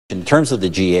In terms of the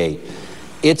G8,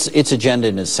 its agenda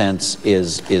in a sense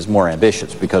is more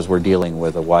ambitious because we're dealing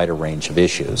with a wider range of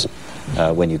issues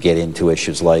when you get into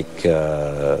issues like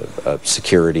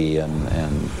security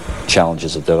and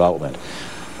challenges of development.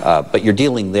 But you're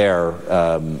dealing there,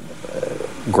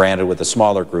 granted with a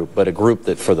smaller group, but a group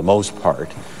that for the most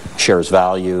part shares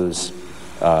values,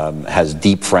 has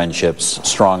deep friendships,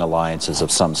 strong alliances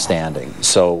of some standing.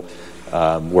 So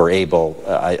we're able,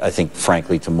 I think,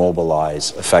 frankly, to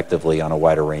mobilize effectively on a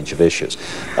wider range of issues.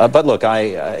 But look,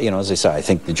 as I say, I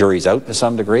think the jury's out to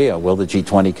some degree. Will the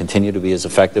G20 continue to be as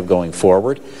effective going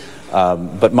forward?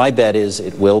 But my bet is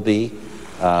it will be,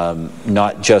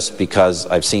 not just because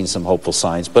I've seen some hopeful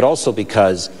signs, but also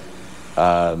because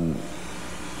there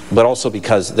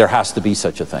has to be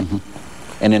such a thing. Mm-hmm.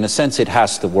 And in a sense, it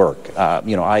has to work. I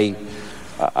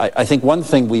think one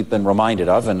thing we've been reminded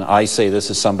of, and I say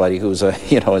this as somebody who's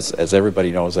as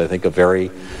everybody knows, I think a very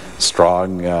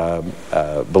strong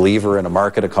believer in a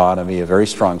market economy, a very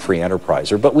strong free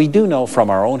enterpriser. But we do know from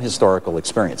our own historical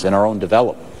experience in our own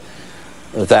development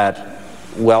that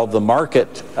while the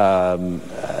market,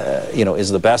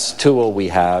 is the best tool we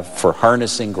have for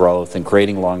harnessing growth and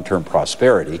creating long-term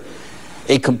prosperity,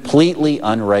 a completely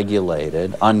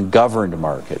unregulated, ungoverned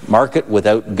market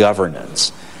without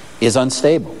governance, is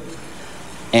unstable.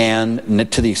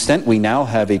 And to the extent we now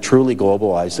have a truly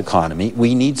globalized economy,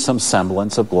 we need some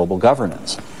semblance of global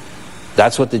governance.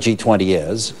 That's what the G20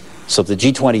 is. So if the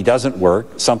G20 doesn't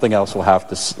work, something else will have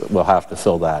to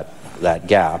fill that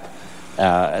gap.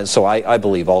 So I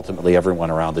believe ultimately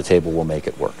everyone around the table will make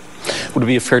it work. Would it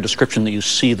be a fair description that you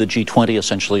see the G20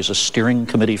 essentially as a steering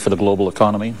committee for the global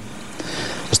economy?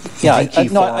 Yeah, I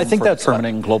think that's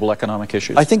determining global economic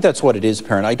issues. I think that's what it is,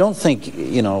 Perrin. I don't think,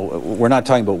 we're not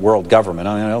talking about world government.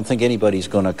 I mean, I don't think anybody's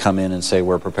going to come in and say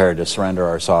we're prepared to surrender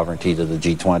our sovereignty to the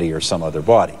G20 or some other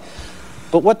body.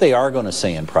 But what they are going to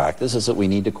say in practice is that we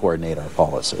need to coordinate our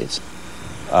policies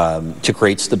to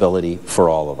create stability for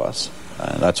all of us.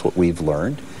 That's what we've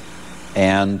learned.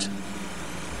 And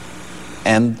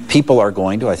people are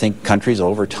going to, I think countries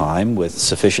over time with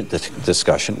sufficient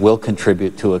discussion will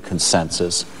contribute to a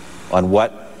consensus on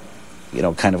what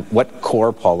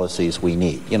core policies we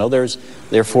need. For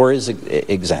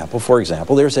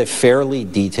example, there's a fairly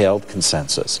detailed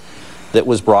consensus that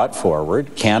was brought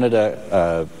forward.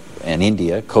 Canada and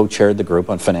India co-chaired the group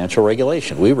on financial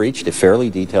regulation. We reached a fairly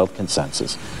detailed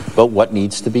consensus about what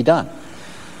needs to be done.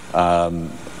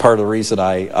 Part of the reason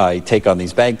I take on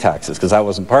these bank taxes, because I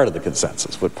wasn't part of the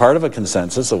consensus, but part of a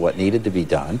consensus of what needed to be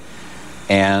done.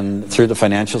 And through the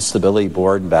Financial Stability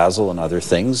Board and Basel and other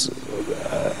things,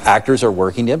 actors are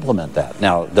working to implement that.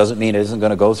 Now, it doesn't mean it isn't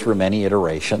going to go through many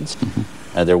iterations.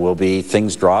 Mm-hmm. There will be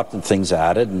things dropped and things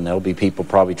added, and there'll be people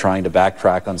probably trying to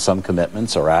backtrack on some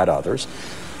commitments or add others.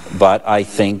 But I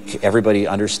think everybody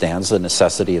understands the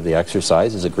necessity of the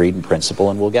exercise is agreed in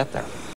principle, and we'll get there.